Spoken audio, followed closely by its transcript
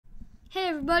Hey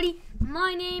everybody,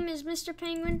 my name is Mr.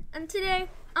 Penguin, and today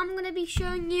I'm going to be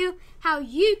showing you how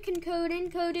you can code in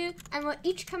Kodu and what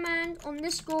each command on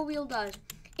this scroll wheel does.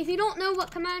 If you don't know what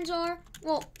commands are,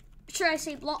 well, should I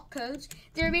say block codes,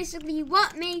 they're basically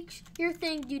what makes your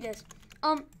thing do this.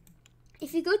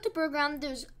 If you go to program,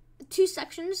 there's two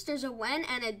sections, there's a when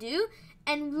and a do,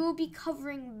 and we'll be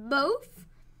covering both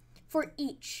for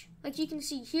each. Like you can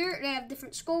see here, they have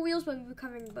different scroll wheels, but we'll be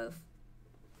covering both.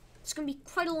 It's going to be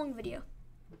quite a long video.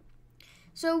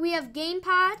 So we have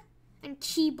gamepad and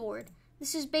keyboard.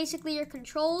 This is basically your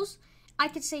controls. I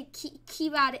could say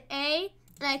keypad A,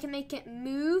 and I can make it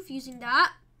move using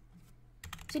that.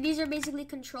 So these are basically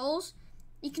controls.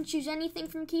 You can choose anything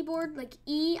from keyboard, like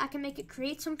E, I can make it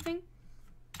create something.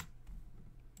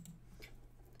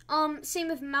 Same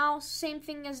with mouse, same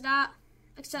thing as that,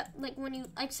 except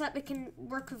it can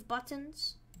work with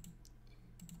buttons.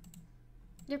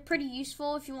 They're pretty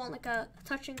useful if you want like a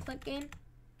touch and click game.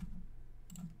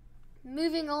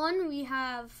 Moving on, we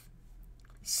have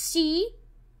C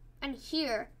and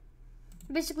here.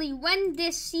 Basically, when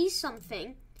this sees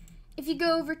something, if you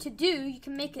go over to do, you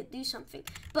can make it do something.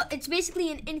 But it's basically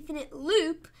an infinite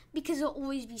loop because it'll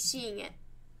always be seeing it.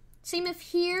 Same with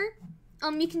here.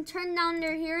 You can turn down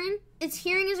their hearing. Its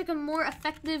hearing is like a more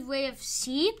effective way of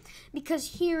C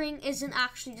because hearing isn't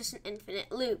actually just an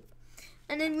infinite loop.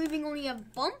 And then moving on, we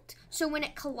have bumped. So when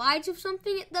it collides with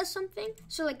something, it does something.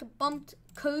 So like bumped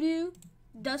Kodu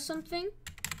does something.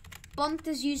 Bumped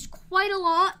is used quite a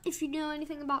lot if you know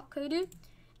anything about Kodu.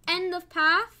 End of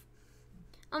path.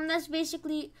 That's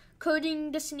basically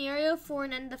coding the scenario for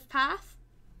an end of path.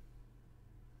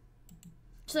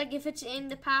 So like if it's in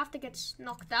the path, it gets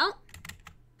knocked out.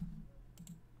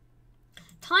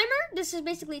 Timer. This is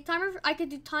basically a timer. I could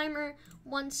do timer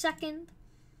 1 second,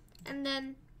 and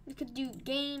then we could do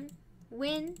game,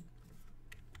 win.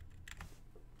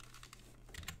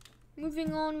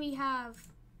 Moving on, we have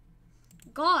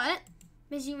got.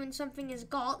 Basically when something is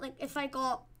got, like if I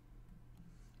got,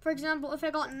 for example, if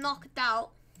I got knocked out,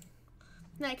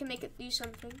 then I can make it do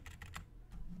something.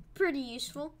 Pretty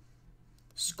useful.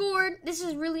 Scored. This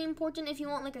is really important if you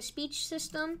want like a speech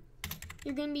system.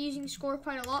 You're going to be using score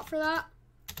quite a lot for that.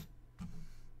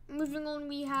 Moving on,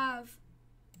 we have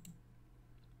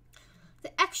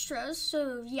the extras.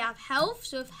 So you have health.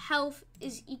 So if health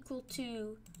is equal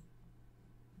to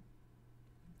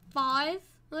 5,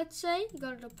 let's say, you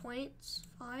go to the points,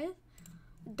 5,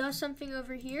 does something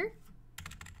over here.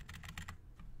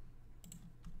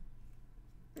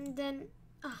 And then,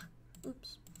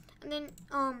 And then,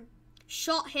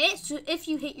 shot hit. So if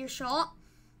you hit your shot,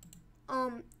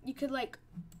 you could like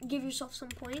give yourself some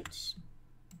points.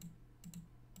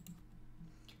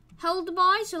 Held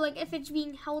by, so like if it's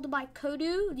being held by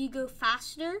Kodu, you go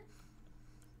faster.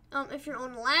 If you're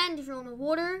on land, if you're on the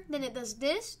water, then it does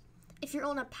this. If you're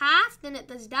on a path, then it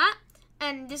does that.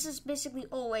 And this is basically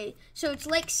always. So it's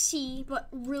like C, but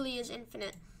really is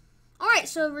infinite. Alright,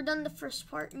 so we're done the first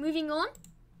part. Moving on.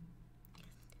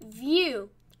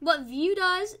 View. What view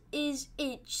does is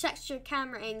it sets your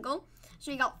camera angle.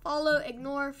 So you got follow,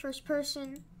 ignore, first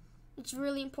person. It's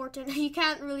really important. You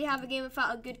can't really have a game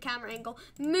without a good camera angle.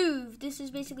 Move. This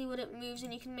is basically what it moves,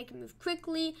 and you can make it move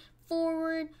quickly,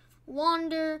 forward,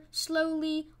 wander,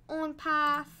 slowly, on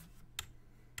path.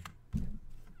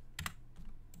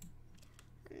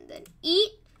 And then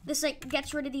eat. This like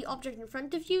gets rid of the object in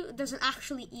front of you. It doesn't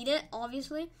actually eat it,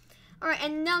 obviously. Alright,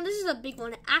 and now this is a big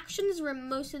one. Actions where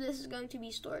most of this is going to be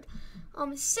stored.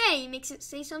 Say makes it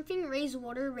say something. Raise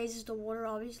water raises the water,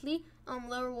 obviously.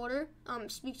 Lower water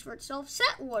speaks for itself.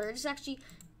 Set water. It's actually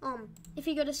if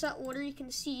you go to set water, you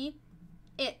can see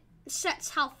it sets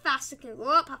how fast it can go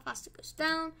up, how fast it goes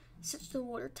down. It sets the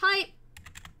water type.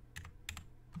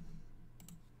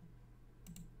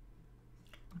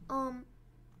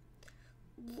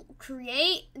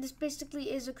 Create. This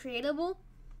basically is a creatable.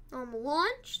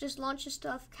 Launch, just launches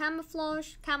stuff.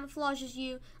 Camouflage, camouflages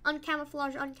you.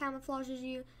 Uncamouflage, uncamouflages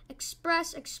you.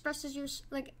 Express, expresses your,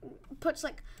 like, puts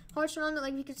like hearts around it,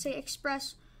 like we could say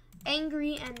express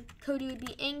angry, and Kodu would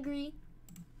be angry.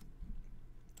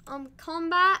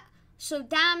 Combat, so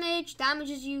damage,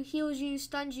 damages you, heals you,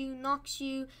 stuns you, knocks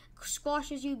you,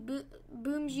 squashes you,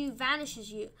 booms you, vanishes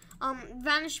you.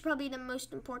 Vanish is probably the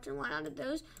most important one out of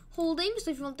those. Holding,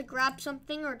 so if you want to grab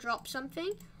something or drop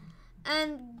something.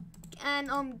 And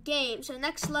game. So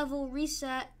next level,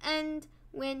 reset, end,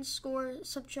 win, score,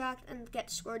 subtract, and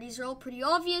get score. These are all pretty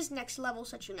obvious. Next level,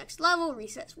 set your next level,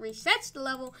 resets the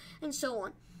level, and so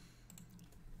on.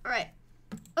 Alright.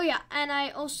 Oh yeah, and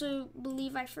I also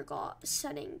believe I forgot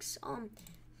settings.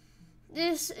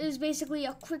 this is basically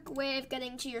a quick way of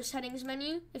getting to your settings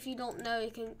menu. If you don't know,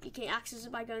 you can access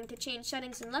it by going to change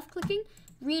settings and left clicking.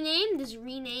 Rename, this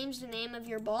renames the name of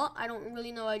your bot. I don't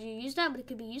really know why you use that, but it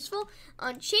could be useful.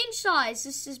 Change size,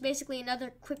 this is basically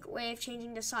another quick way of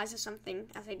changing the size of something,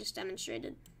 as I just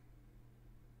demonstrated.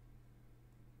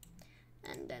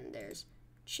 And then there's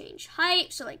change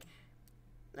height, so like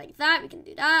that, we can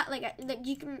do that. Like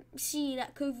you can see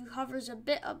that Kodu hovers a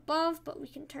bit above, but we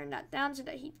can turn that down so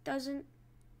that he doesn't.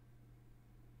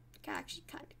 Actually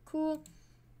kind of cool.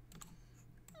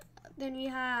 Then we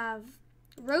have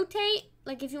rotate,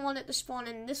 like if you want it to spawn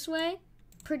in this way,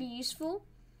 pretty useful.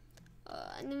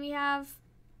 And then we have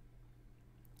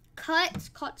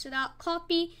cuts it out.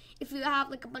 Copy, if you have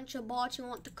like a bunch of bots, you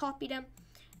want to copy them.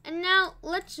 And now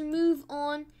let's move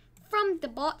on from the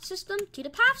bot system to the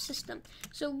path system.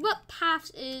 So what paths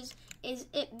is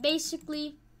it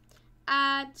basically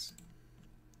adds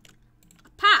a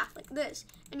path like this,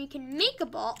 and you can make a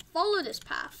bot follow this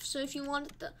path. So if you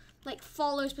wanted to like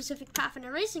follow a specific path in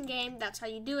a racing game, that's how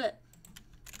you do it.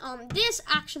 This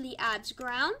actually adds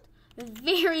ground.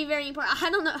 Very, very important. I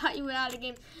don't know how you would add a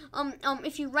game.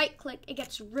 If you right click, it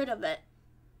gets rid of it.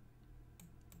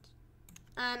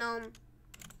 And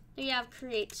then you have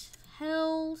create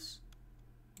hills.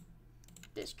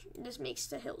 This makes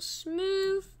the hills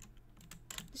smooth.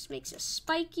 This makes it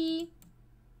spiky.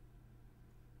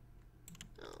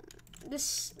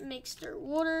 This makes their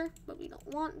water, but we don't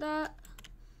want that.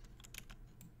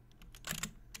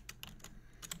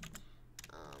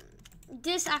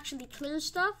 This actually clears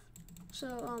stuff.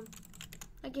 So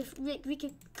like if we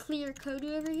could clear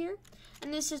Kodu over here,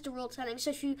 and this is the world setting.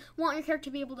 So if you want your character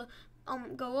to be able to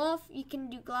go off, you can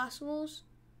do glass walls.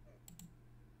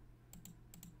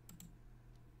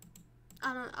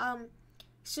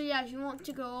 So yeah, if you want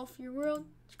to go off your world,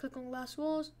 just click on glass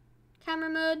walls. Camera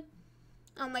mode.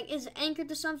 Like, is it anchored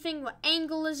to something? What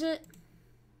angle is it?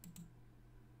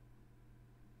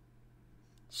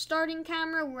 Starting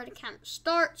camera, where the camera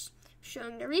starts.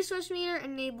 Showing the resource meter,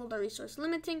 enable the resource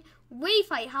limiting. Wave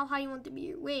height, how high you want to be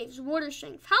your waves. Water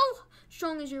strength, how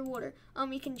strong is your water?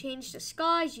 You can change the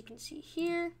skies, you can see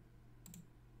here.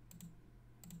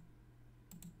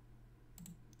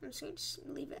 I'm just going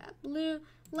to leave it at blue.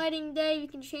 Lighting day, you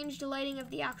can change the lighting of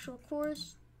the actual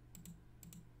course.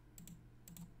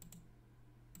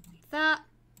 Like that.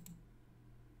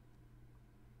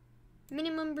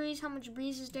 Minimum breeze, how much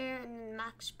breeze is there, and then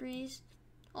max breeze.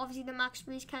 Obviously, the max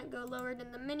breeze can't go lower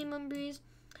than the minimum breeze.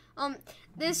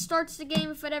 This starts the game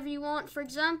with whatever you want. For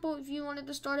example, if you wanted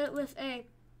to start it with a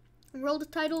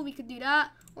world title, we could do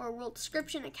that, or a world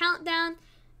description, a countdown.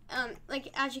 Like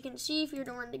as you can see, if you're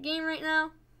to run the game right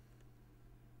now,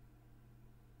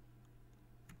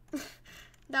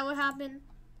 that would happen.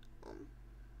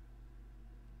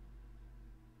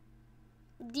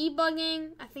 Debugging,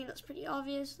 I think that's pretty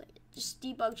obvious. Like, just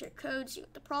debug your code, see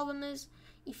what the problem is.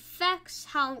 Effects,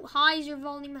 how high is your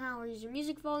volume, how is your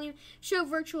music volume. Show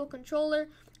virtual controller,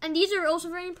 and these are also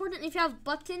very important. If you have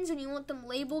buttons and you want them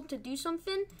labeled to do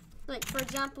something, like for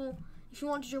example, if you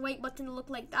wanted your white button to look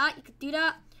like that, you could do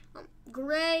that.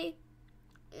 Gray,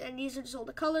 and these are just all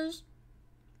the colors.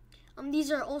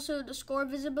 These are also the score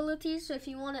visibility, so if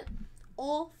you want it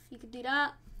off, you could do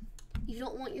that. If you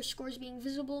don't want your scores being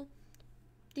visible,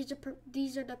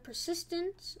 these are the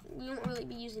persistence. We won't really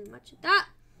be using much of that.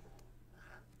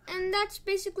 And that's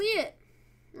basically it,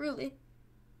 really.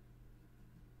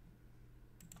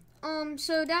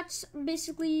 So that's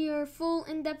basically your full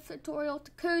in-depth tutorial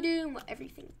to Kodu and what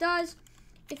everything does.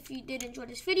 If you did enjoy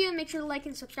this video, make sure to like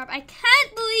and subscribe. I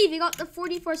can't believe we got the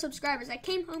 44 subscribers. I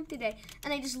came home today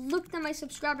and I just looked at my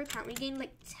subscriber count. We gained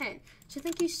like 10. So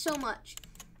thank you so much.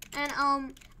 And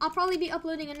I'll probably be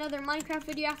uploading another Minecraft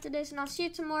video after this, and I'll see you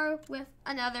tomorrow with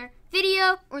another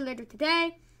video, or later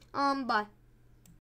today. Bye.